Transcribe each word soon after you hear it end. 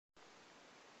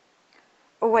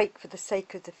Awake for the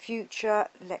Sake of the Future,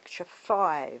 Lecture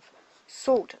 5.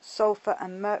 Salt, sulphur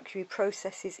and mercury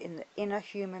processes in the inner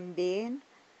human being,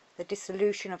 the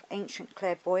dissolution of ancient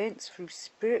clairvoyance through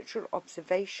spiritual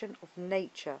observation of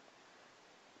nature.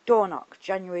 Dornoch,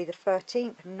 January the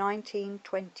 13th,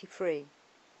 1923.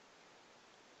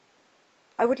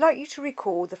 I would like you to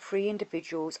recall the three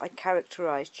individuals I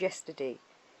characterized yesterday,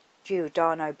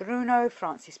 Giordano Bruno,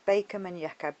 Francis Bacon and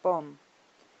Jacob Boehme,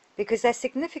 because their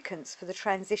significance for the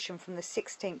transition from the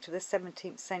 16th to the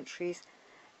 17th centuries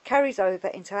carries over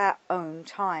into our own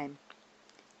time.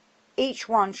 Each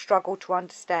one struggled to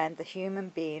understand the human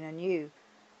being anew,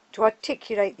 to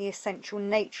articulate the essential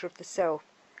nature of the self,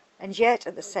 and yet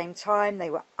at the same time they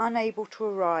were unable to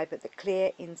arrive at the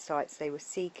clear insights they were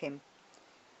seeking.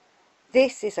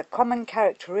 This is a common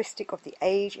characteristic of the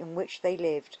age in which they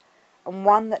lived, and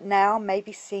one that now may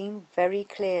be seen very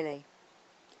clearly.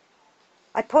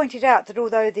 I pointed out that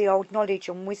although the old knowledge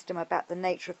and wisdom about the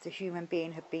nature of the human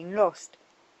being had been lost,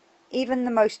 even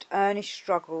the most earnest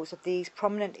struggles of these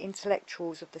prominent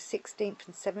intellectuals of the 16th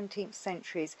and 17th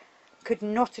centuries could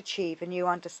not achieve a new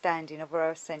understanding of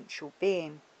our essential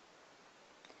being.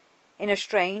 In a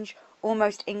strange,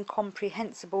 almost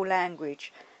incomprehensible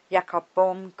language, Jacob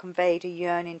Boehme conveyed a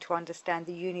yearning to understand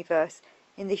the universe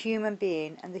in the human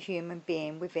being and the human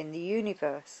being within the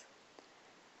universe.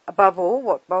 Above all,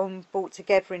 what Boehme brought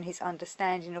together in his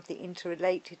understanding of the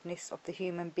interrelatedness of the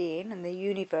human being and the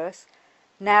universe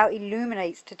now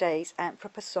illuminates today's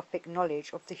anthroposophic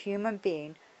knowledge of the human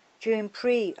being during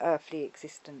pre-earthly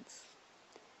existence.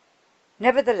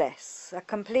 Nevertheless, a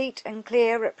complete and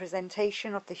clear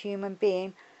representation of the human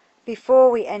being before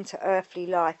we enter earthly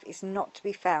life is not to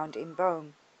be found in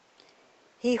Boehme.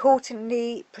 He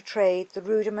hauntingly portrayed the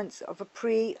rudiments of a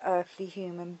pre-earthly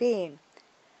human being.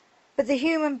 But the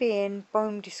human being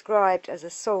Boehme described as a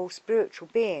soul spiritual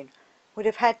being would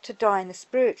have had to die in the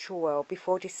spiritual world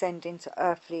before descending to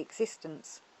earthly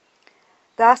existence.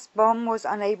 Thus Boehme was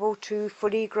unable to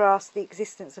fully grasp the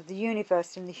existence of the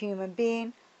universe in the human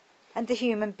being and the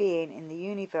human being in the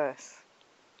universe.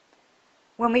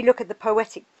 When we look at the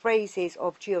poetic phrases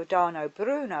of Giordano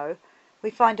Bruno,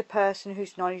 we find a person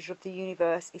whose knowledge of the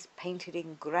universe is painted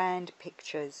in grand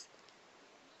pictures.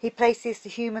 He places the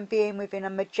human being within a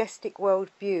majestic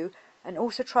world view and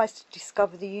also tries to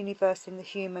discover the universe in the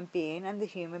human being and the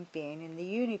human being in the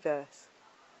universe.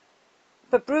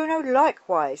 But Bruno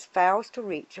likewise fails to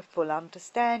reach a full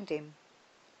understanding.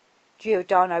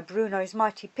 Giordano Bruno's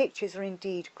mighty pictures are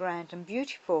indeed grand and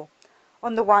beautiful.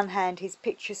 On the one hand, his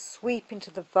pictures sweep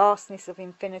into the vastness of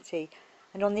infinity,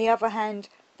 and on the other hand,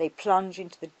 they plunge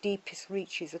into the deepest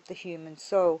reaches of the human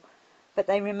soul, but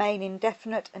they remain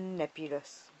indefinite and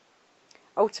nebulous.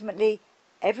 Ultimately,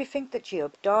 everything that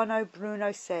Giordano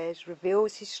Bruno says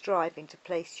reveals his striving to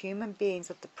place human beings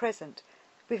of the present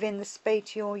within the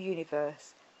spatial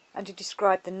universe and to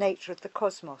describe the nature of the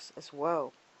cosmos as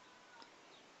well.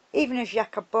 Even as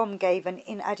Jacob Boehme gave an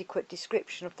inadequate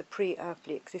description of the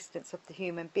pre-earthly existence of the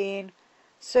human being,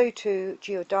 so too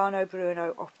Giordano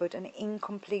Bruno offered an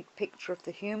incomplete picture of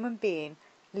the human being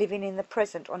living in the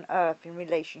present on Earth in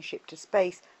relationship to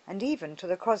space and even to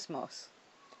the cosmos.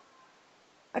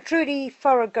 A truly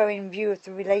thoroughgoing view of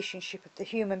the relationship of the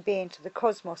human being to the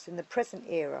cosmos in the present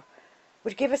era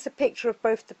would give us a picture of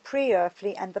both the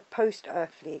pre-earthly and the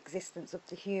post-earthly existence of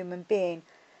the human being,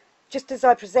 just as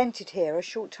I presented here a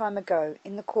short time ago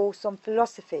in the course on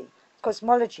philosophy,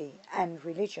 cosmology and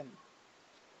religion.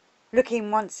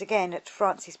 Looking once again at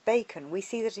Francis Bacon, we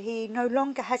see that he no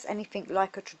longer has anything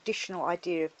like a traditional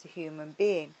idea of the human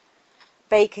being.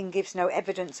 Bacon gives no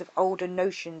evidence of older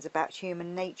notions about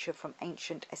human nature from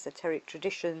ancient esoteric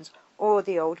traditions or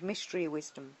the old mystery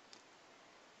wisdom.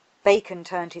 Bacon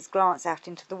turned his glance out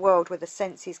into the world where the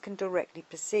senses can directly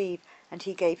perceive, and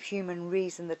he gave human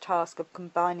reason the task of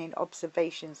combining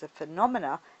observations of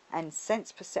phenomena and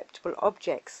sense-perceptible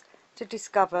objects to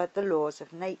discover the laws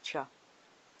of nature.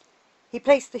 He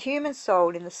placed the human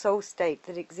soul in the soul state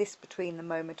that exists between the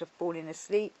moment of falling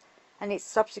asleep and its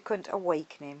subsequent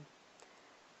awakening.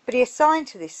 But he assigned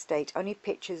to this state only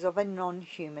pictures of a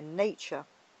non-human nature.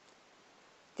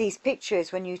 These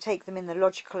pictures, when you take them in the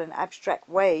logical and abstract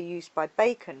way used by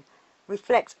Bacon,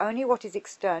 reflect only what is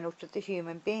external to the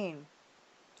human being.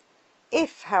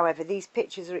 If, however, these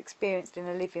pictures are experienced in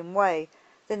a living way,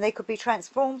 then they could be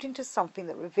transformed into something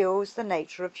that reveals the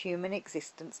nature of human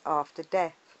existence after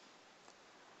death.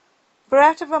 For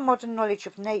out of a modern knowledge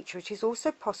of nature, it is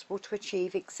also possible to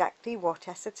achieve exactly what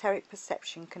esoteric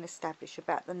perception can establish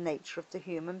about the nature of the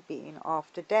human being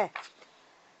after death.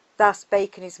 Thus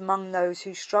Bacon is among those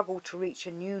who struggle to reach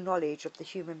a new knowledge of the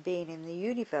human being in the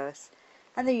universe,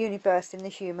 and the universe in the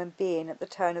human being at the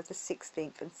turn of the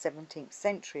 16th and 17th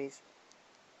centuries.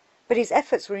 But his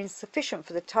efforts were insufficient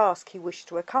for the task he wished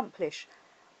to accomplish.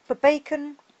 For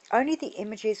Bacon, only the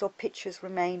images or pictures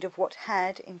remained of what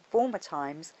had, in former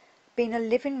times, been a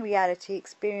living reality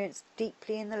experienced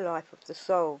deeply in the life of the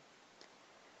soul.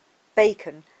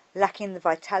 Bacon, lacking the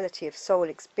vitality of soul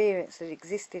experience that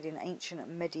existed in ancient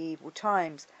and medieval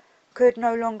times, could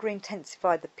no longer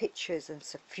intensify the pictures and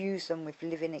suffuse them with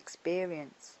living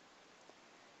experience.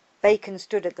 Bacon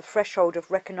stood at the threshold of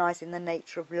recognizing the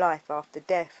nature of life after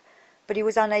death, but he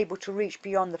was unable to reach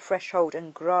beyond the threshold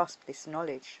and grasp this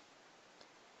knowledge.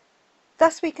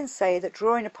 Thus we can say that,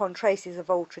 drawing upon traces of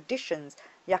old traditions,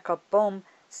 Jacob Boehme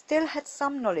still had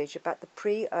some knowledge about the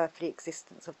pre-earthly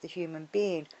existence of the human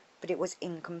being, but it was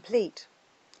incomplete.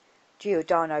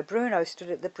 Giordano Bruno stood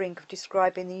at the brink of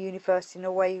describing the universe in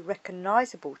a way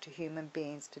recognizable to human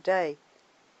beings today.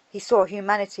 He saw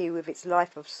humanity with its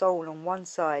life of soul on one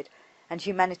side, and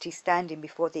humanity standing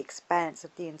before the expanse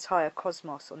of the entire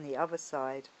cosmos on the other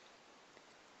side.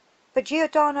 But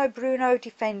Giordano Bruno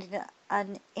defended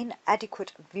an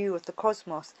inadequate view of the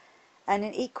cosmos and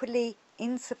an equally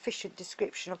insufficient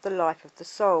description of the life of the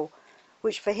soul,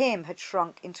 which for him had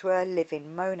shrunk into a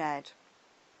living monad.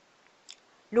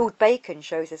 Lord Bacon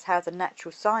shows us how the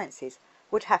natural sciences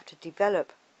would have to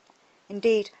develop.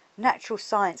 Indeed, natural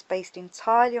science based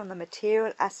entirely on the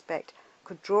material aspect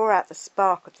could draw out the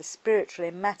spark of the spiritual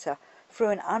in matter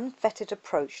through an unfettered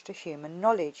approach to human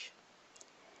knowledge.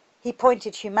 He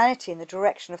pointed humanity in the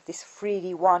direction of this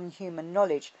freely won human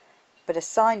knowledge, but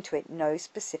assigned to it no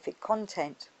specific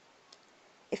content.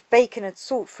 If Bacon had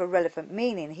sought for relevant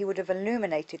meaning, he would have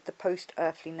illuminated the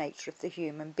post-earthly nature of the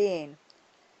human being.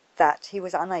 That he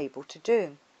was unable to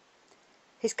do.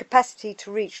 His capacity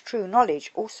to reach true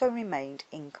knowledge also remained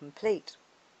incomplete.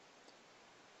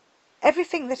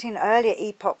 Everything that in earlier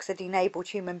epochs had enabled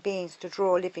human beings to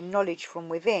draw living knowledge from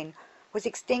within was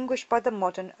extinguished by the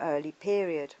modern early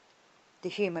period. The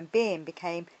human being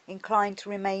became inclined to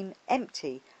remain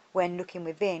empty when looking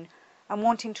within and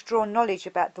wanting to draw knowledge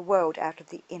about the world out of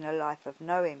the inner life of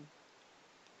knowing.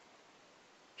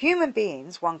 Human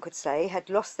beings, one could say, had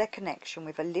lost their connection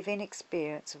with a living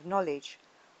experience of knowledge.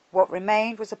 What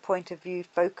remained was a point of view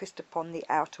focused upon the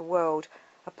outer world,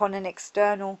 upon an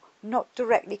external not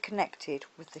directly connected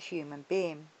with the human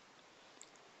being.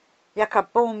 Jacob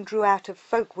Boehme drew out of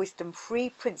folk wisdom 3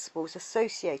 principles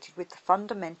associated with the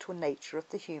fundamental nature of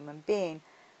the human being,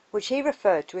 which he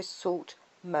referred to as salt,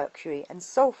 mercury, and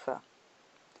sulphur.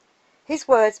 His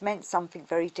words meant something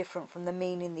very different from the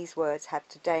meaning these words have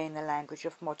today in the language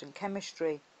of modern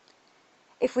chemistry.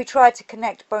 If we tried to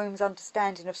connect Boehme's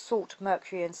understanding of salt,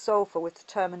 mercury, and sulphur with the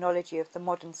terminology of the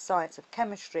modern science of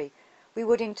chemistry, we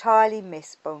would entirely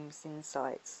miss Boehme's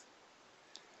insights.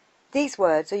 These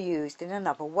words are used in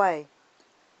another way.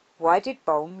 Why did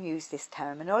Boehme use this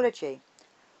terminology?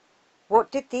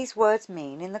 What did these words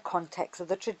mean in the context of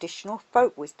the traditional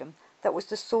folk wisdom that was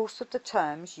the source of the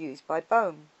terms used by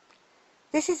Boehme?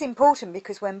 This is important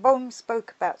because when Boehme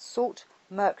spoke about salt,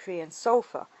 mercury, and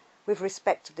sulphur with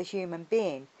respect to the human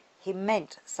being, he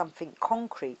meant something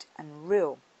concrete and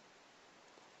real.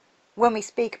 When we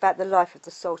speak about the life of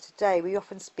the soul today, we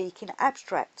often speak in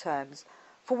abstract terms,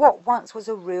 for what once was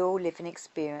a real living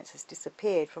experience has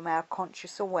disappeared from our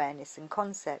conscious awareness and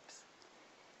concepts.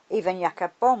 Even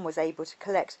Jacob Boehme was able to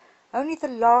collect only the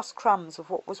last crumbs of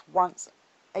what was once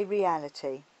a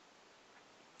reality.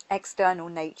 External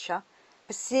nature,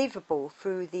 perceivable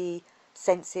through the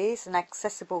senses and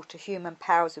accessible to human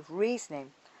powers of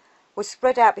reasoning, was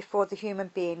spread out before the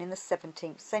human being in the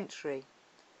 17th century.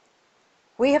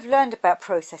 We have learned about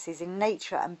processes in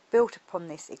nature and built upon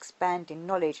this expanding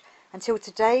knowledge until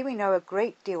today we know a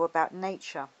great deal about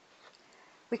nature.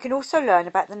 We can also learn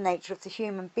about the nature of the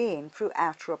human being through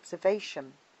outer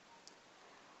observation.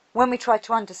 When we try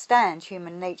to understand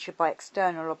human nature by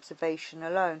external observation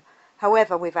alone,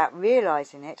 however, without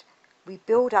realizing it, we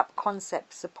build up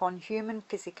concepts upon human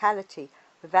physicality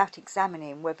without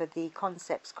examining whether the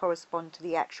concepts correspond to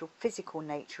the actual physical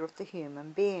nature of the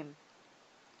human being.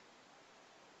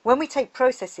 When we take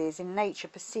processes in nature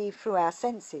perceived through our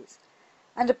senses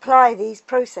and apply these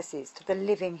processes to the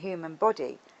living human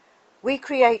body, we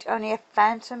create only a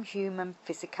phantom human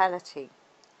physicality.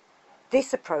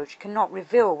 This approach cannot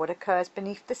reveal what occurs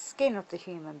beneath the skin of the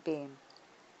human being.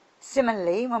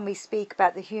 Similarly, when we speak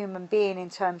about the human being in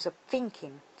terms of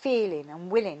thinking, feeling,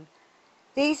 and willing,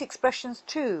 these expressions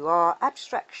too are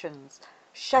abstractions,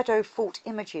 shadow thought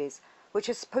images, which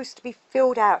are supposed to be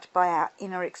filled out by our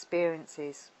inner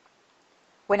experiences.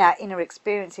 When our inner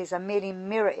experiences are merely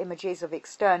mirror images of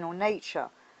external nature,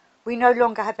 we no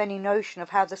longer have any notion of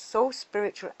how the soul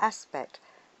spiritual aspect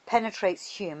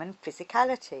penetrates human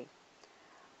physicality.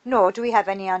 Nor do we have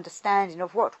any understanding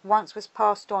of what once was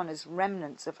passed on as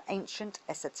remnants of ancient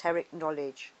esoteric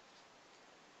knowledge.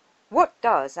 What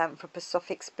does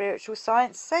anthroposophic spiritual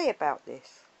science say about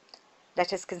this?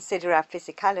 Let us consider our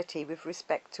physicality with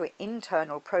respect to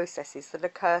internal processes that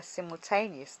occur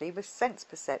simultaneously with sense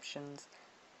perceptions.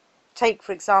 Take,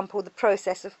 for example, the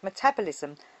process of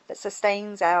metabolism that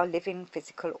sustains our living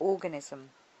physical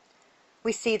organism.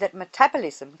 We see that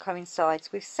metabolism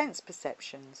coincides with sense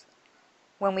perceptions.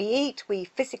 When we eat, we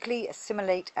physically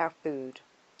assimilate our food.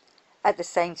 At the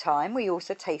same time, we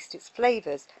also taste its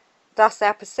flavours. Thus,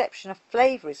 our perception of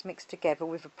flavour is mixed together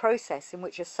with a process in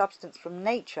which a substance from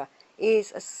nature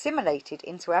is assimilated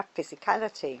into our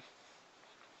physicality.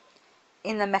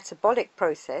 In the metabolic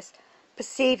process,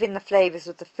 perceiving the flavours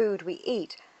of the food we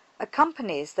eat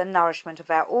accompanies the nourishment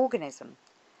of our organism.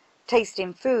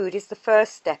 Tasting food is the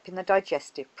first step in the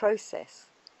digestive process.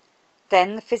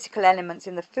 Then the physical elements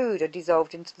in the food are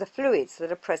dissolved into the fluids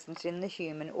that are present in the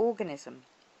human organism.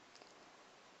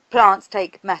 Plants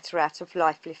take matter out of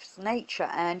lifeless nature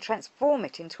and transform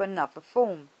it into another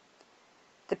form.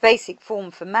 The basic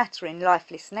form for matter in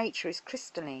lifeless nature is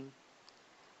crystalline.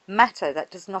 Matter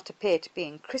that does not appear to be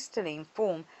in crystalline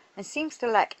form and seems to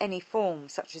lack any form,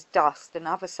 such as dust and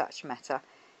other such matter,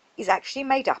 is actually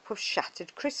made up of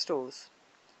shattered crystals.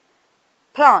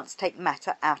 Plants take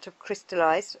matter out of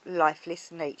crystallized,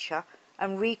 lifeless nature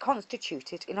and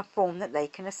reconstitute it in a form that they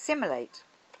can assimilate.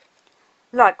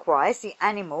 Likewise, the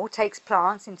animal takes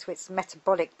plants into its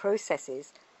metabolic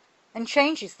processes and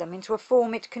changes them into a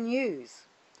form it can use.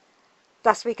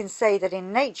 Thus we can say that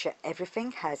in nature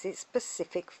everything has its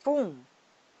specific form.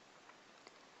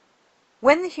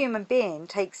 When the human being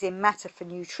takes in matter for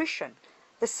nutrition,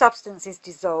 the substance is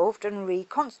dissolved and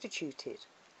reconstituted.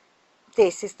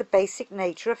 This is the basic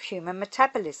nature of human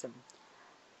metabolism.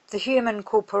 The human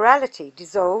corporality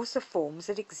dissolves the forms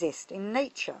that exist in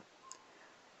nature.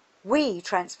 We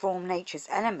transform nature's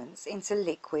elements into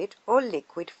liquid or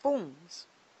liquid forms.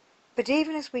 But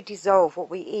even as we dissolve what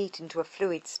we eat into a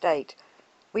fluid state,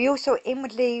 we also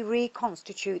inwardly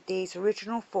reconstitute these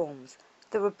original forms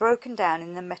that were broken down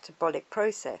in the metabolic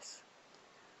process.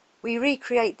 We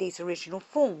recreate these original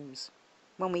forms.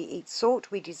 When we eat salt,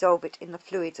 we dissolve it in the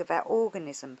fluids of our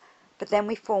organism, but then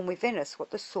we form within us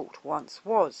what the salt once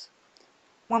was.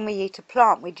 When we eat a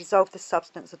plant, we dissolve the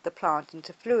substance of the plant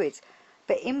into fluids,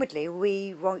 but inwardly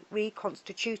we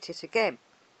reconstitute it again.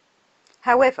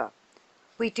 However,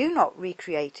 we do not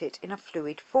recreate it in a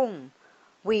fluid form.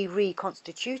 We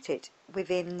reconstitute it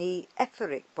within the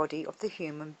etheric body of the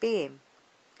human being.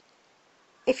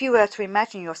 If you were to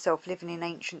imagine yourself living in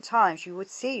ancient times, you would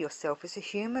see yourself as a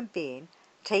human being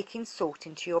taking salt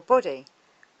into your body.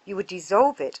 You would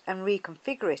dissolve it and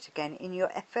reconfigure it again in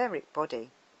your etheric body.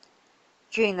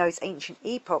 During those ancient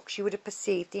epochs, you would have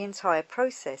perceived the entire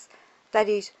process. That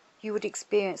is, you would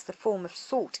experience the form of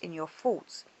salt in your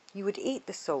thoughts. You would eat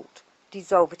the salt,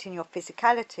 dissolve it in your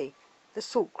physicality. The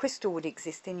salt crystal would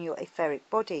exist in your etheric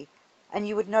body, and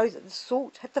you would know that the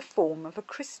salt had the form of a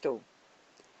crystal.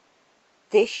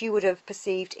 This you would have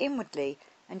perceived inwardly,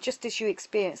 and just as you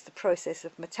experienced the process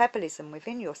of metabolism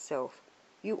within yourself,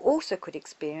 you also could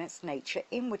experience nature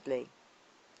inwardly.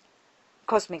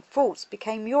 Cosmic thoughts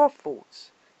became your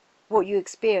thoughts. What you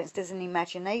experienced as an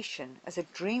imagination, as a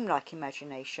dreamlike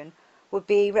imagination, would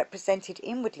be represented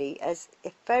inwardly as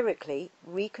etherically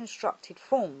reconstructed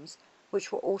forms,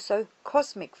 which were also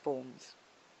cosmic forms.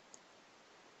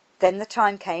 Then the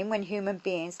time came when human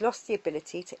beings lost the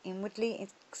ability to inwardly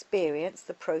experience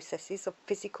the processes of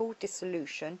physical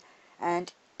dissolution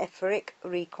and etheric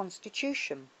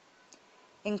reconstitution.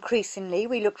 Increasingly,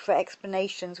 we looked for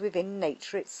explanations within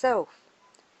nature itself.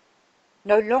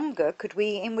 No longer could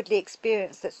we inwardly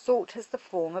experience that salt has the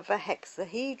form of a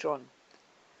hexahedron.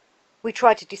 We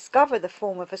tried to discover the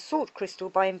form of a salt crystal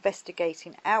by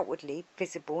investigating outwardly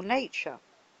visible nature.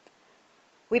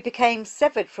 We became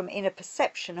severed from inner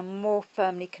perception and more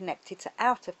firmly connected to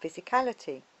outer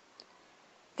physicality.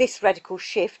 This radical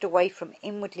shift away from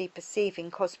inwardly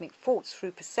perceiving cosmic thoughts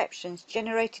through perceptions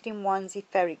generated in one's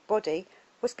etheric body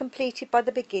was completed by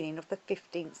the beginning of the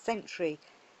 15th century,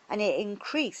 and it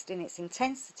increased in its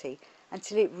intensity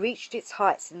until it reached its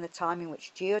heights in the time in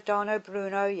which Giordano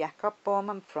Bruno, Jacob Bohm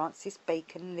and Francis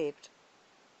Bacon lived.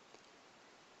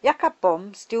 Jacob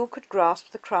Bohm still could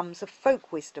grasp the crumbs of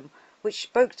folk wisdom which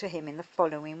spoke to him in the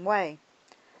following way.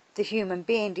 The human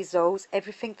being dissolves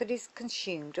everything that is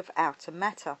consumed of outer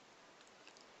matter.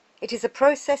 It is a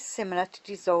process similar to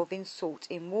dissolving salt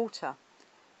in water.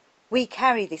 We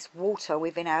carry this water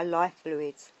within our life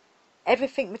fluids.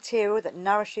 Everything material that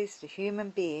nourishes the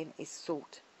human being is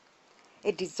salt.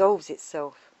 It dissolves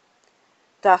itself.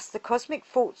 Thus the cosmic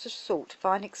thoughts of salt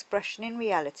find expression in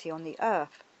reality on the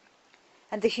earth,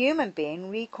 and the human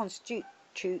being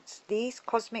reconstitutes these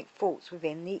cosmic thoughts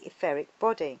within the etheric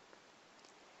body.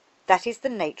 That is the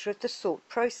nature of the salt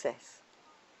process.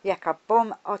 Jacob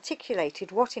Bohm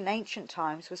articulated what in ancient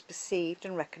times was perceived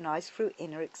and recognized through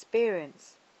inner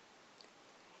experience.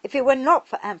 If it were not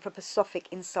for anthroposophic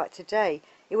insight today,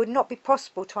 it would not be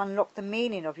possible to unlock the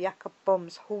meaning of Jacob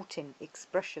Bohm's halting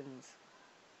expressions.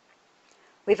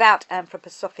 Without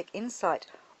anthroposophic insight,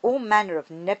 all manner of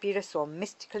nebulous or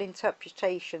mystical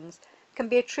interpretations can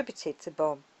be attributed to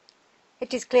Bohm.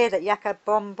 It is clear that Jacob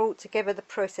Bohm brought together the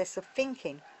process of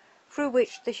thinking, through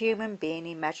which the human being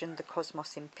imagined the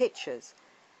cosmos in pictures,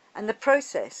 and the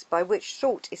process by which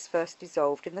thought is first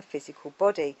dissolved in the physical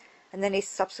body, and then is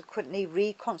subsequently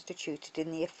reconstituted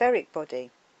in the etheric body.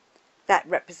 That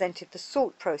represented the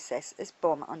thought process as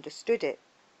Bohm understood it.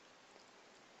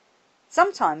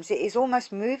 Sometimes it is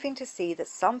almost moving to see that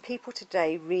some people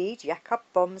today read Jacob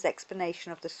Bohm's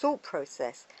explanation of the thought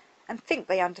process and think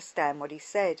they understand what he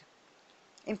said.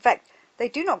 In fact, they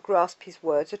do not grasp his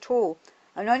words at all,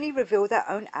 and only reveal their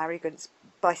own arrogance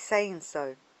by saying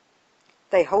so.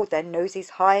 They hold their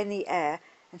noses high in the air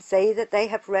and say that they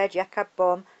have read Jacob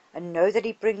Bohm and know that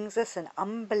he brings us an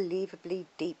unbelievably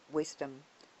deep wisdom.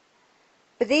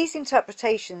 But these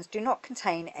interpretations do not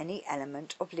contain any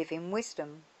element of living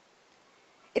wisdom.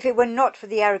 If it were not for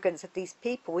the arrogance of these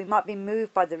people, we might be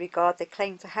moved by the regard they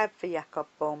claim to have for Jacob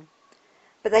Bohm.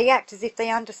 But they act as if they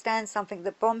understand something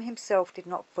that Bohm himself did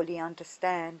not fully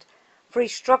understand, for he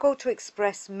struggled to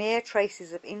express mere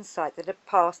traces of insight that had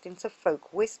passed into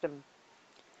folk wisdom.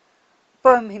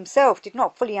 Bohm himself did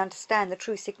not fully understand the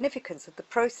true significance of the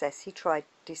process he tried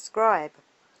to describe.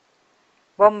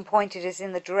 Bohm pointed us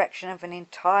in the direction of an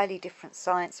entirely different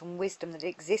science and wisdom that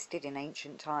existed in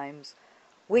ancient times,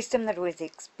 wisdom that was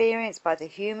experienced by the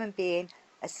human being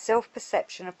as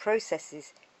self-perception of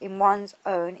processes in one's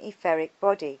own etheric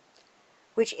body,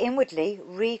 which inwardly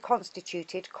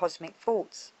reconstituted cosmic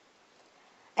thoughts.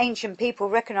 Ancient people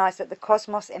recognized that the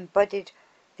cosmos embodied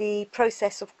the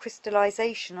process of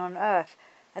crystallization on Earth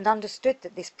and understood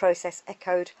that this process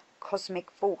echoed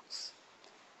cosmic thoughts.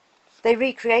 They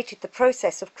recreated the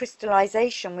process of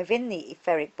crystallization within the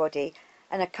etheric body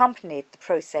and accompanied the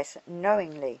process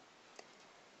knowingly.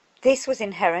 This was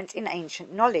inherent in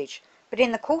ancient knowledge, but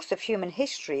in the course of human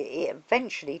history it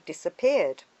eventually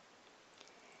disappeared.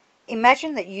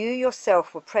 Imagine that you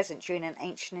yourself were present during an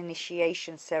ancient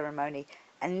initiation ceremony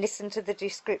and listened to the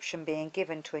description being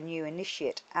given to a new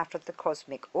initiate out of the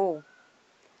cosmic all.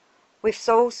 With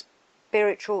soul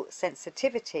spiritual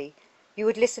sensitivity, you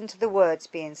would listen to the words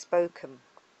being spoken.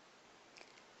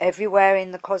 Everywhere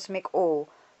in the cosmic all,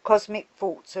 cosmic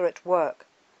thoughts are at work.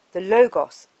 The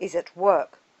Logos is at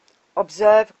work.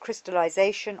 Observe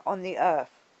crystallization on the earth.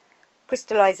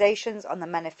 Crystallizations on the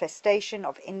manifestation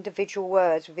of individual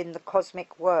words within the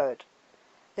cosmic word.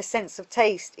 The sense of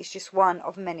taste is just one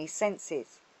of many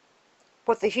senses.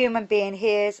 What the human being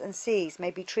hears and sees may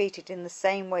be treated in the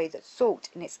same way that salt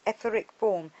in its etheric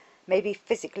form may be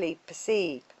physically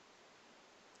perceived.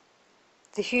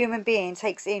 The human being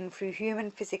takes in through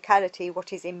human physicality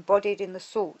what is embodied in the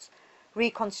salts,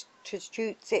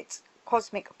 reconstitutes its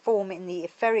cosmic form in the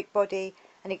etheric body,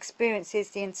 and experiences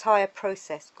the entire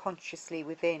process consciously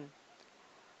within.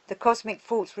 The cosmic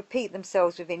thoughts repeat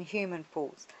themselves within human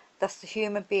thoughts, thus the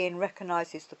human being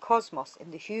recognizes the cosmos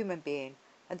in the human being,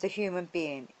 and the human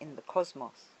being in the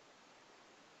cosmos.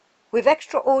 With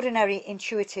extraordinary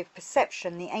intuitive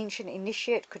perception, the ancient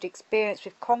initiate could experience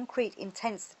with concrete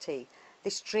intensity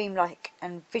this dreamlike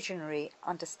and visionary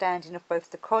understanding of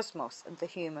both the cosmos and the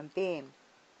human being.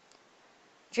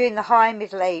 During the High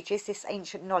Middle Ages, this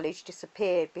ancient knowledge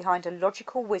disappeared behind a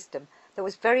logical wisdom that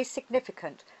was very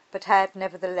significant, but had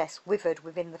nevertheless withered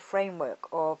within the framework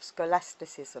of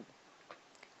scholasticism.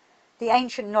 The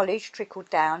ancient knowledge trickled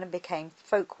down and became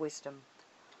folk wisdom.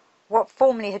 What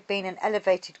formerly had been an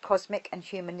elevated cosmic and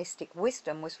humanistic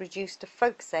wisdom was reduced to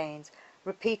folk sayings,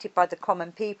 repeated by the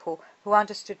common people who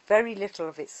understood very little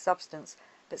of its substance,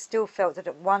 but still felt that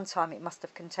at one time it must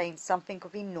have contained something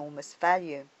of enormous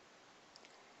value.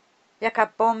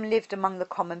 Jacob Bohm lived among the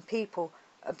common people,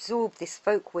 absorbed this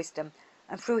folk wisdom,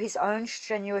 and through his own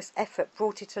strenuous effort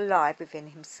brought it alive within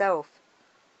himself.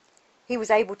 He was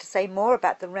able to say more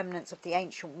about the remnants of the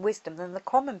ancient wisdom than the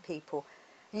common people,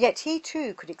 and yet he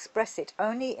too could express it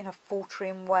only in a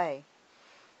faltering way.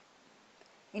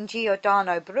 In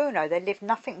Giordano Bruno there lived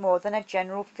nothing more than a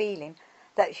general feeling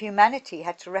that humanity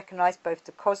had to recognize both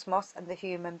the cosmos and the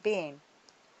human being.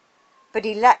 but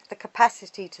he lacked the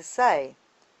capacity to say,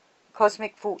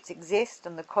 cosmic thoughts exist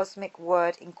and the cosmic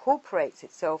word incorporates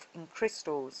itself in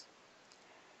crystals.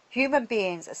 Human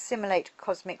beings assimilate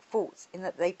cosmic thoughts in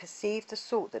that they perceive the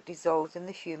salt that dissolves in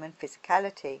the human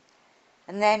physicality,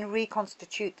 and then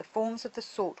reconstitute the forms of the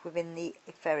salt within the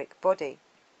etheric body.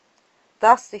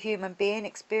 Thus the human being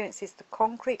experiences the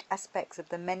concrete aspects of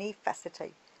the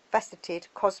many-faceted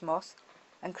cosmos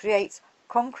and creates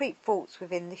concrete thoughts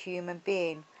within the human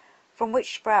being, from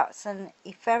which sprouts an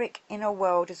etheric inner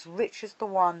world as rich as the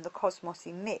one the cosmos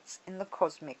emits in the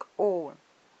cosmic all.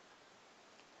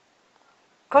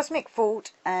 Cosmic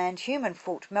thought and human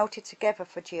thought melted together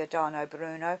for Giordano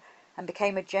Bruno and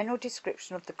became a general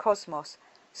description of the cosmos,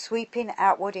 sweeping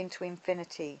outward into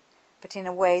infinity, but in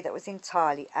a way that was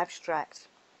entirely abstract.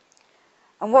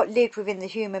 And what lived within the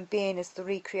human being as the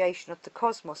recreation of the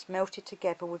cosmos melted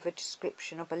together with a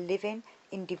description of a living,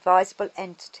 indivisible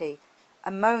entity,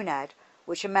 a monad,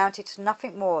 which amounted to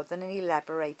nothing more than an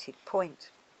elaborated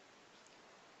point.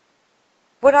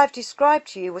 What I've described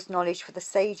to you was knowledge for the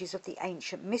sages of the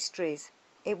ancient mysteries.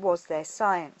 It was their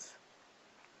science.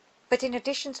 But in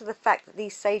addition to the fact that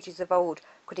these sages of old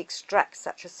could extract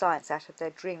such a science out of their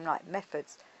dreamlike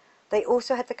methods, they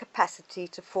also had the capacity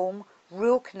to form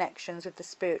real connections with the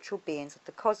spiritual beings of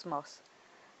the cosmos.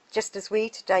 Just as we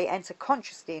today enter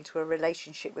consciously into a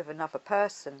relationship with another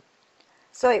person,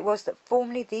 so it was that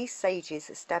formerly these sages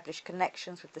established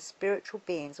connections with the spiritual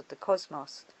beings of the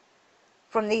cosmos.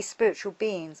 From these spiritual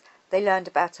beings they learned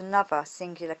about another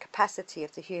singular capacity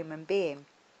of the human being.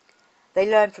 They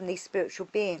learned from these spiritual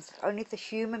beings that only the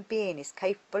human being is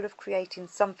capable of creating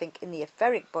something in the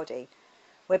etheric body,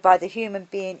 whereby the human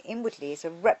being inwardly is a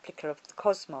replica of the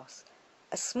cosmos,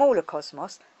 a smaller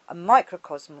cosmos, a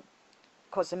microcosm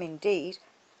indeed,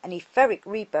 an etheric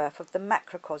rebirth of the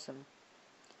macrocosm.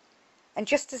 And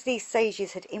just as these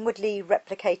sages had inwardly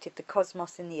replicated the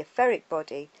cosmos in the etheric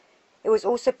body, it was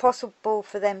also possible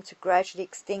for them to gradually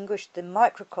extinguish the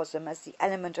microcosm as the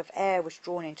element of air was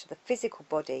drawn into the physical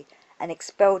body and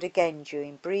expelled again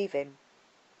during breathing.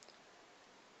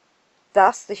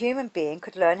 Thus the human being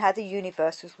could learn how the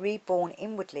universe was reborn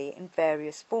inwardly in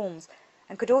various forms,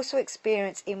 and could also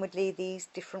experience inwardly these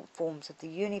different forms of the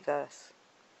universe.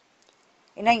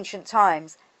 In ancient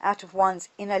times, out of one's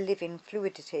inner living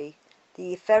fluidity,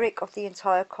 the etheric of the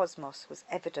entire cosmos was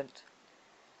evident.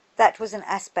 That was an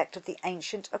aspect of the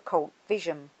ancient occult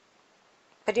vision.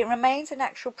 But it remains an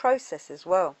actual process as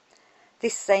well.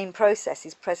 This same process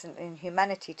is present in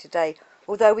humanity today,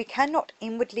 although we cannot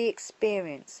inwardly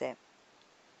experience it.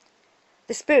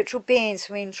 The spiritual beings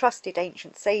who entrusted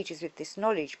ancient sages with this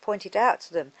knowledge pointed out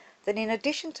to them that in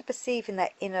addition to perceiving their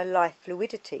inner life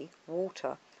fluidity,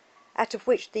 water, out of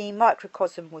which the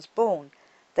microcosm was born,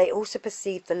 they also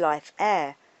perceived the life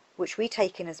air, which we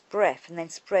take in as breath and then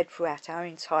spread throughout our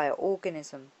entire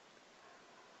organism.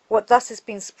 What thus has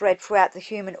been spread throughout the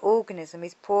human organism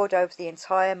is poured over the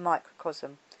entire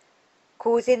microcosm,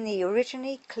 causing the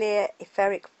originally clear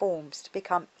etheric forms to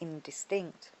become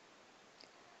indistinct.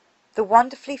 The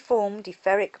wonderfully formed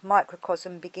etheric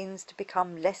microcosm begins to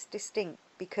become less distinct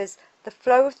because the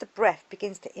flow of the breath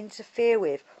begins to interfere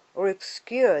with or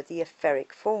obscure the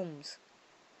etheric forms.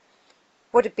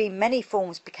 What had been many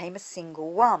forms became a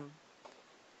single one.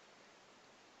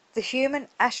 The human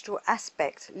astral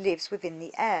aspect lives within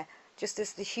the air, just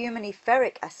as the human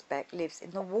etheric aspect lives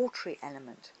in the watery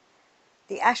element.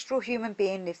 The astral human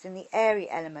being lives in the airy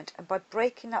element, and by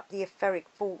breaking up the etheric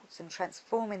thoughts and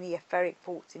transforming the etheric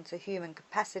thoughts into human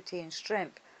capacity and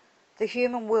strength, the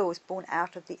human will is born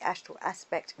out of the astral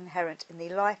aspect inherent in the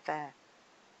life air.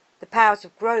 The powers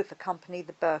of growth accompany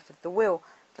the birth of the will,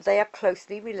 for they are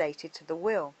closely related to the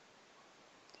will.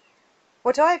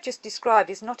 What I have just described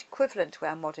is not equivalent to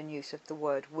our modern use of the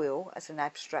word will as an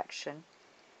abstraction.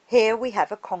 Here we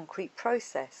have a concrete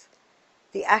process.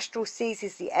 The astral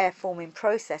seizes the air-forming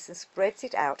process and spreads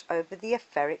it out over the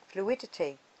etheric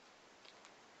fluidity.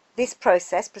 This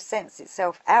process presents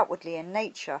itself outwardly in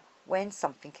nature when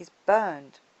something is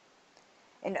burned.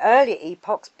 In earlier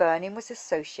epochs, burning was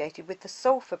associated with the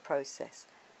sulphur process.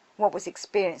 What was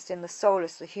experienced in the soul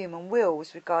as the human will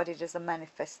was regarded as a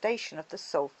manifestation of the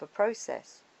sulphur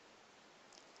process.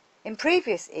 In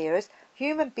previous eras,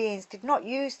 human beings did not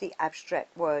use the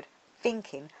abstract word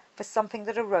thinking for something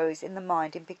that arose in the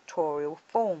mind in pictorial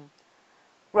form.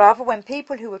 Rather, when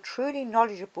people who were truly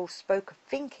knowledgeable spoke of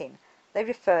thinking, they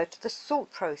referred to the thought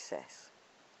process.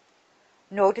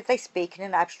 Nor did they speak in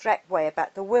an abstract way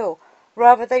about the will.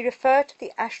 Rather, they referred to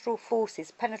the astral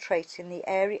forces penetrating the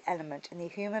airy element in the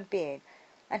human being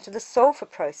and to the sulphur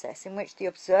process in which the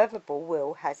observable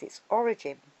will has its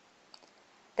origin.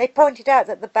 They pointed out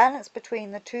that the balance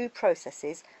between the two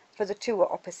processes, for the two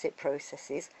are opposite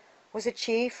processes, was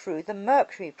achieved through the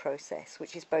mercury process,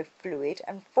 which is both fluid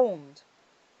and formed.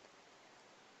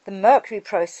 The mercury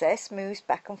process moves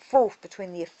back and forth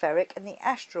between the etheric and the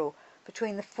astral,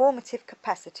 between the formative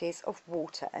capacities of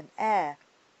water and air.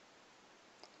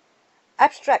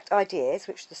 Abstract ideas,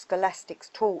 which the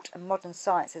scholastics taught and modern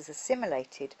science has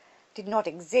assimilated, did not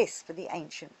exist for the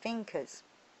ancient thinkers.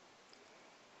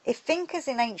 If thinkers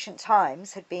in ancient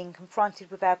times had been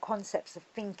confronted with our concepts of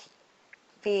thinking,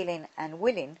 feeling and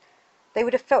willing, they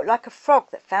would have felt like a frog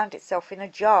that found itself in a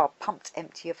jar pumped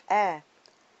empty of air.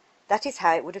 That is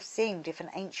how it would have seemed if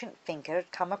an ancient thinker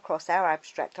had come across our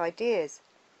abstract ideas.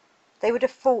 They would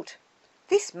have thought,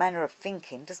 "This manner of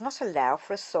thinking does not allow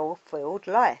for a soul-filled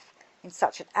life. In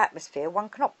such an atmosphere one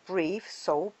cannot breathe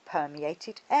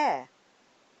soul-permeated air."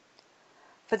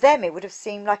 For them it would have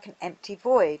seemed like an empty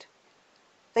void.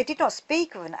 They did not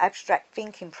speak of an abstract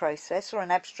thinking process or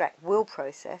an abstract will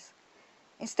process.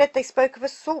 Instead they spoke of a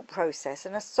salt process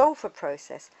and a sulphur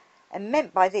process, and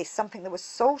meant by this something that was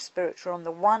soul-spiritual on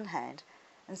the one hand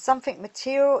and something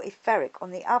material etheric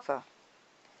on the other.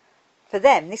 For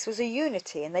them this was a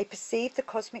unity, and they perceived the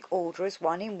cosmic order as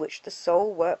one in which the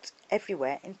soul worked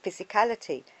everywhere in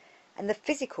physicality, and the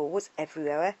physical was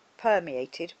everywhere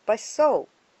permeated by soul.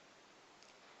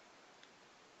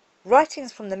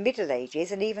 Writings from the Middle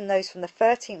Ages, and even those from the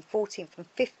 13th, 14th and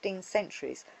 15th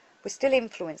centuries, were still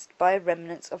influenced by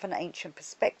remnants of an ancient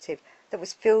perspective that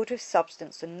was filled with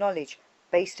substance and knowledge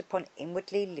based upon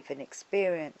inwardly living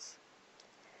experience.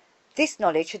 This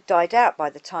knowledge had died out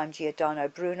by the time Giordano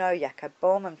Bruno, Jacob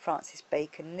Bohm and Francis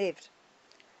Bacon lived.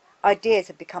 Ideas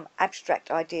had become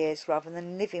abstract ideas rather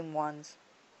than living ones.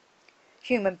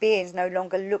 Human beings no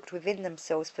longer looked within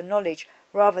themselves for knowledge,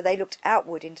 rather they looked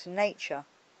outward into nature.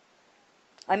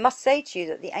 I must say to you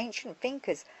that the ancient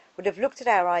thinkers would have looked at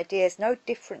our ideas no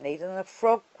differently than a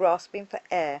frog grasping for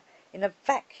air in a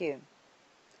vacuum.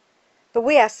 But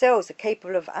we ourselves are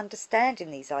capable of understanding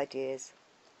these ideas.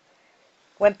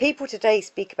 When people today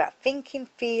speak about thinking,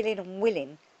 feeling and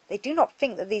willing, they do not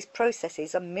think that these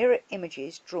processes are mirror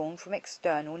images drawn from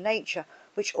external nature,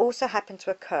 which also happen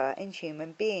to occur in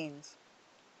human beings.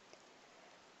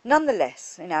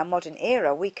 Nonetheless, in our modern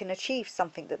era, we can achieve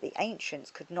something that the ancients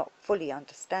could not fully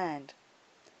understand.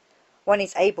 One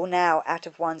is able now, out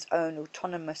of one's own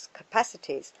autonomous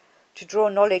capacities, to draw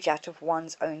knowledge out of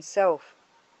one's own self.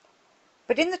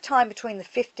 But in the time between the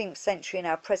 15th century and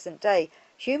our present day,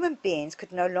 human beings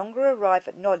could no longer arrive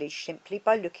at knowledge simply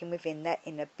by looking within their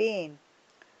inner being.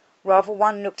 Rather,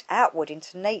 one looked outward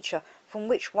into nature, from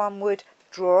which one would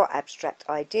draw abstract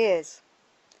ideas.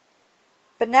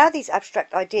 But now these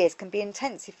abstract ideas can be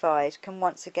intensified, can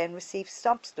once again receive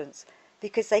substance,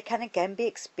 because they can again be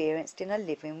experienced in a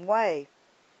living way.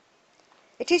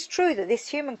 It is true that this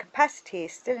human capacity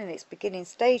is still in its beginning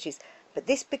stages, but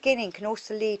this beginning can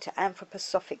also lead to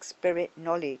anthroposophic spirit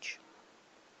knowledge.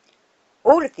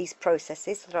 All of these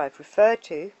processes that I've referred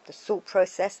to, the salt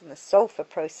process and the sulphur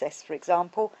process for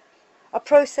example, are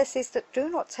processes that do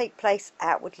not take place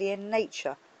outwardly in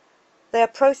nature. They are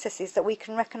processes that we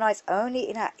can recognize only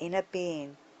in our inner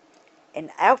being. In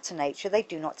outer nature they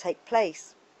do not take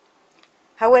place.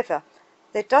 However,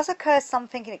 there does occur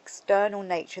something in external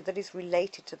nature that is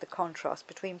related to the contrast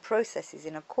between processes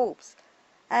in a corpse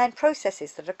and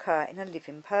processes that occur in a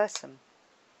living person.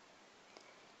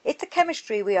 If the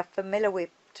chemistry we are familiar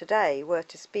with today were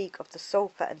to speak of the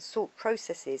sulphur and salt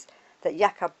processes that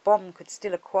Jacob Bohm could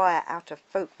still acquire out of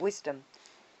folk wisdom,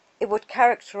 it would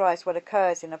characterize what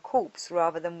occurs in a corpse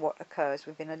rather than what occurs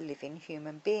within a living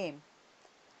human being.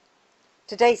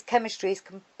 Today's chemistry is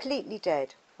completely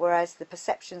dead, whereas the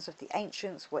perceptions of the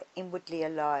ancients were inwardly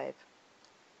alive.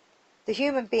 The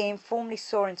human being formerly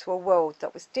saw into a world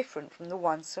that was different from the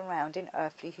one surrounding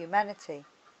earthly humanity.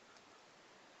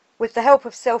 With the help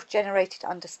of self-generated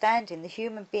understanding, the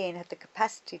human being had the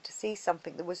capacity to see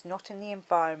something that was not in the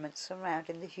environment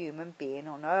surrounding the human being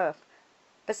on earth,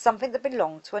 but something that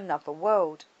belonged to another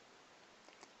world.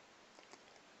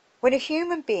 When a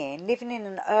human being living in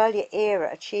an earlier era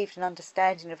achieved an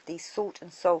understanding of these salt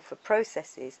and sulphur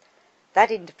processes, that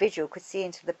individual could see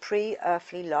into the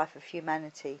pre-earthly life of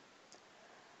humanity.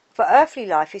 For earthly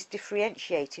life is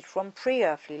differentiated from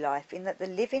pre-earthly life in that the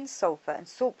living sulphur and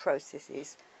salt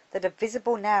processes that are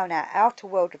visible now in our outer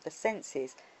world of the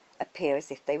senses appear as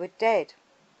if they were dead.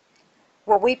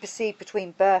 What we perceive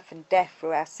between birth and death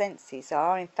through our senses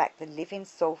are in fact the living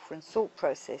sulphur and salt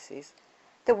processes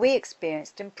that we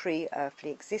experienced in pre-earthly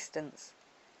existence.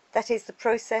 That is, the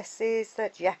processes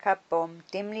that Jacob Bohm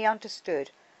dimly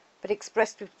understood but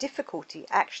expressed with difficulty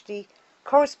actually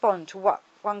correspond to what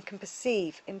one can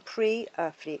perceive in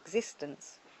pre-earthly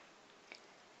existence.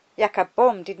 Jacob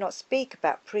Bohm did not speak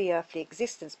about pre-earthly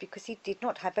existence because he did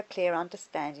not have a clear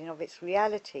understanding of its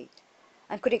reality,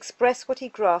 and could express what he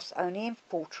grasped only in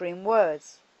faltering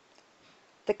words.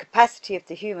 The capacity of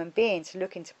the human being to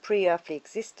look into pre-earthly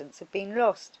existence had been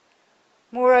lost.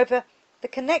 Moreover, the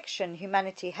connection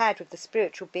humanity had with the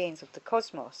spiritual beings of the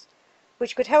cosmos,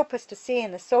 which could help us to see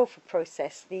in the sulphur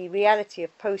process the reality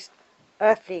of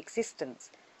post-earthly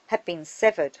existence, had been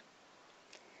severed.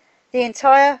 The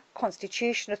entire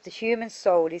constitution of the human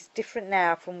soul is different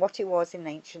now from what it was in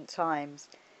ancient times,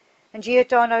 and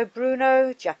Giordano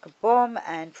Bruno, Jacob Bohm,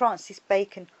 and Francis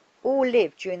Bacon all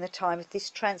lived during the time of this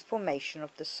transformation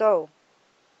of the soul.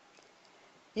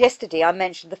 Yesterday I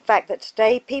mentioned the fact that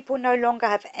today people no longer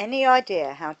have any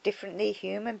idea how differently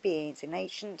human beings in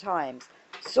ancient times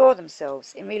saw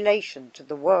themselves in relation to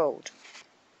the world.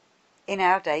 In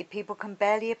our day, people can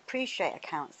barely appreciate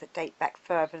accounts that date back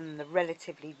further than the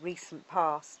relatively recent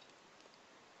past.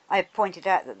 I have pointed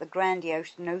out that the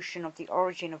grandiose notion of the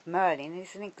origin of Merlin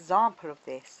is an example of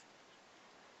this.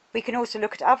 We can also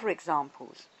look at other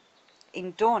examples.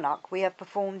 In Dornoch we have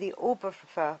performed the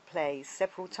Oberhofer plays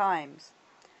several times,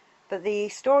 but the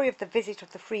story of the visit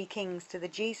of the three kings to the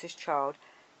Jesus child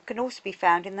can also be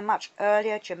found in the much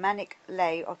earlier Germanic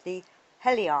lay of the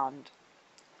Heliand.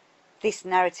 This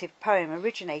narrative poem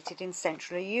originated in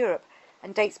Central Europe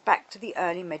and dates back to the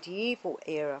early medieval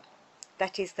era,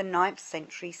 that is the 9th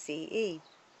century CE.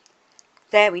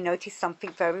 There we notice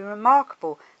something very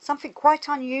remarkable, something quite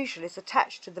unusual is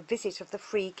attached to the visit of the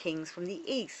three kings from the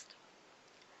east.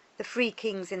 The three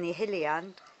kings in the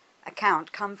Heliand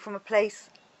account come from a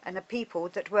place and a people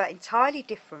that were entirely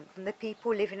different from the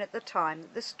people living at the time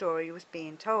that the story was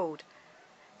being told.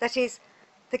 That is,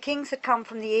 the kings had come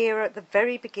from the era at the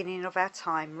very beginning of our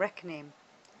time reckoning,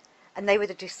 and they were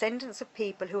the descendants of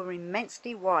people who were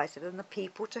immensely wiser than the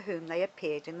people to whom they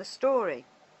appeared in the story.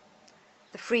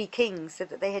 The three kings said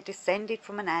that they had descended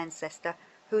from an ancestor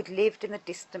who had lived in the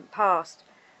distant past,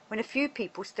 when a few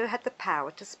people still had the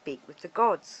power to speak with the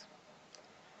gods.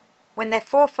 When their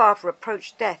forefather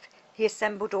approached death, he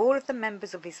assembled all of the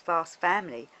members of his vast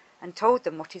family and told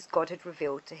them what his God had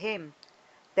revealed to him.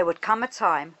 There would come a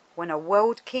time when a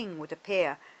world king would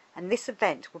appear, and this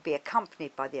event would be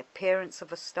accompanied by the appearance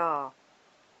of a star.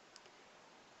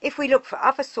 If we look for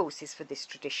other sources for this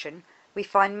tradition, we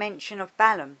find mention of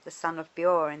Balaam, the son of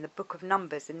Beor, in the book of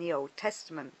Numbers in the Old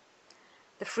Testament.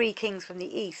 The three kings from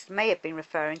the east may have been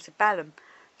referring to Balaam,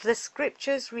 for the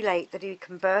scriptures relate that he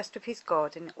conversed with his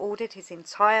God and ordered his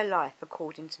entire life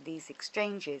according to these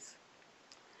exchanges.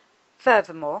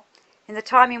 Furthermore, in the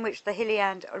time in which the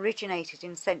Heliand originated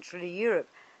in Central Europe,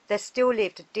 there still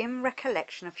lived a dim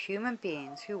recollection of human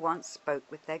beings who once spoke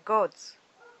with their gods.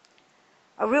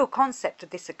 A real concept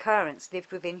of this occurrence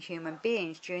lived within human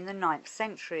beings during the 9th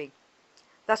century.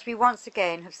 Thus we once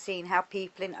again have seen how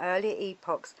people in earlier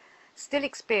epochs still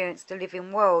experienced a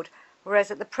living world,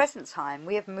 whereas at the present time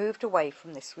we have moved away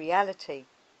from this reality.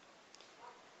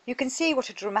 You can see what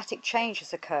a dramatic change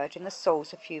has occurred in the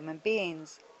souls of human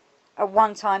beings. At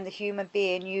one time the human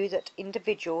being knew that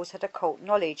individuals had occult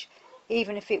knowledge,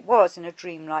 even if it was in a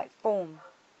dreamlike form.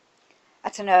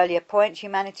 At an earlier point,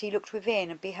 humanity looked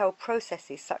within and beheld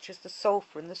processes such as the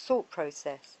sulphur and the salt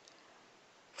process.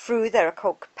 Through their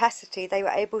occult capacity, they were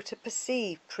able to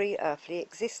perceive pre-earthly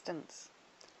existence.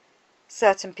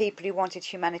 Certain people who wanted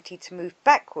humanity to move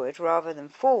backward rather than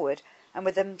forward, and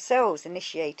were themselves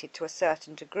initiated to a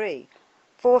certain degree,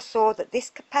 foresaw that this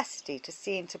capacity to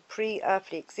see into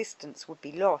pre-earthly existence would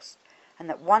be lost, and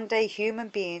that one day human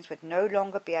beings would no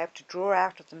longer be able to draw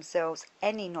out of themselves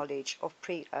any knowledge of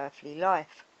pre-earthly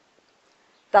life.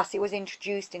 Thus it was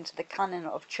introduced into the canon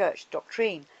of church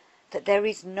doctrine that there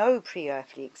is no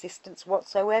pre-earthly existence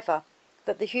whatsoever,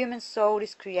 that the human soul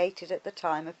is created at the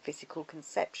time of physical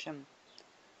conception.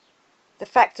 The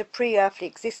fact of pre-earthly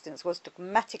existence was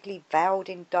dogmatically vowed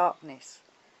in darkness.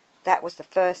 That was the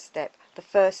first step, the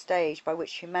first stage by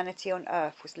which humanity on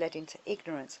earth was led into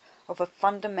ignorance of a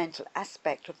fundamental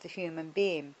aspect of the human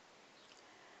being.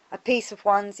 A piece of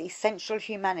one's essential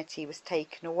humanity was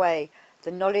taken away,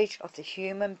 the knowledge of the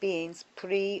human being's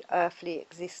pre-earthly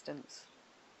existence.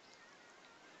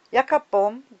 Jacob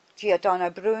Bohm, Giordano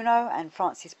Bruno and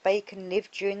Francis Bacon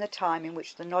lived during the time in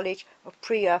which the knowledge of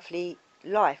pre-earthly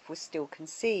life was still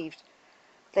conceived.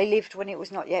 They lived when it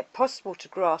was not yet possible to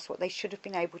grasp what they should have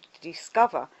been able to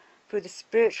discover through the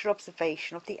spiritual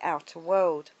observation of the outer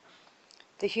world.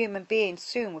 The human being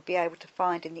soon would be able to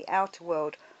find in the outer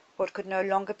world what could no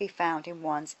longer be found in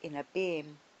one's inner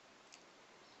being.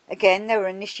 Again, there were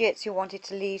initiates who wanted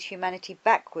to lead humanity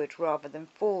backward rather than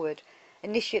forward,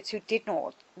 initiates who did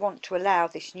not want to allow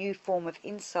this new form of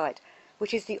insight,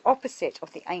 which is the opposite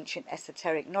of the ancient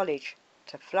esoteric knowledge,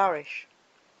 to flourish.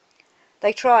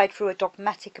 They tried through a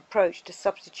dogmatic approach to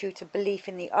substitute a belief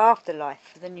in the afterlife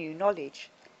for the new knowledge.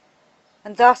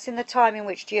 And thus, in the time in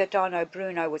which Giordano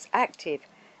Bruno was active,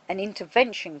 an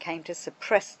intervention came to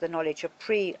suppress the knowledge of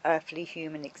pre-earthly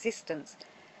human existence,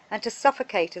 and to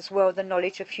suffocate as well the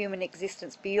knowledge of human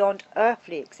existence beyond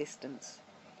earthly existence.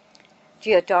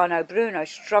 Giordano Bruno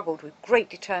struggled with great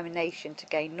determination to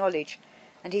gain knowledge,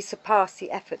 and he surpassed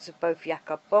the efforts of both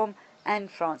Jacob Boehme and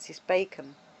Francis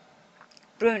Bacon.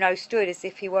 Bruno stood as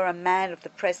if he were a man of the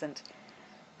present,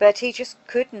 but he just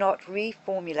could not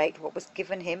reformulate what was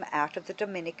given him out of the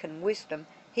Dominican wisdom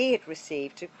he had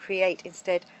received to create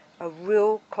instead a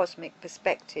real cosmic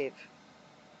perspective.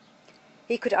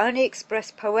 He could only express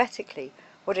poetically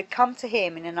what had come to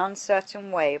him in an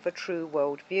uncertain way of a true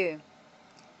world view.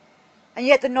 And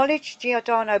yet the knowledge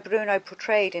Giordano Bruno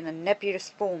portrayed in a nebulous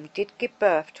form did give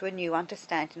birth to a new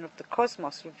understanding of the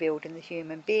cosmos revealed in the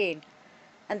human being,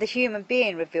 and the human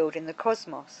being revealed in the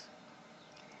cosmos.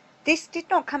 This did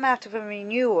not come out of a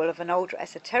renewal of an older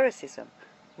esotericism,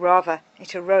 rather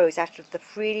it arose out of the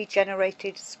freely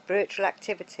generated spiritual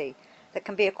activity that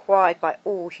can be acquired by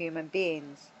all human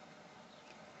beings.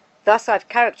 Thus I've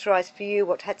characterized for you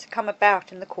what had to come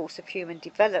about in the course of human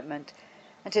development,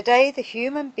 and today the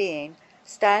human being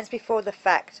stands before the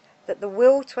fact that the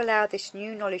will to allow this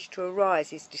new knowledge to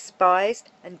arise is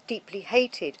despised and deeply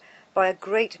hated by a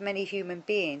great many human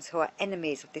beings who are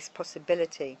enemies of this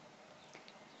possibility.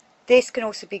 This can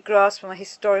also be grasped from a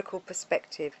historical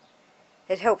perspective.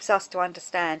 It helps us to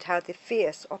understand how the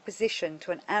fierce opposition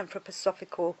to an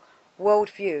anthroposophical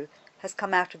worldview has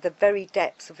come out of the very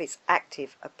depths of its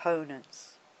active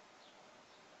opponents.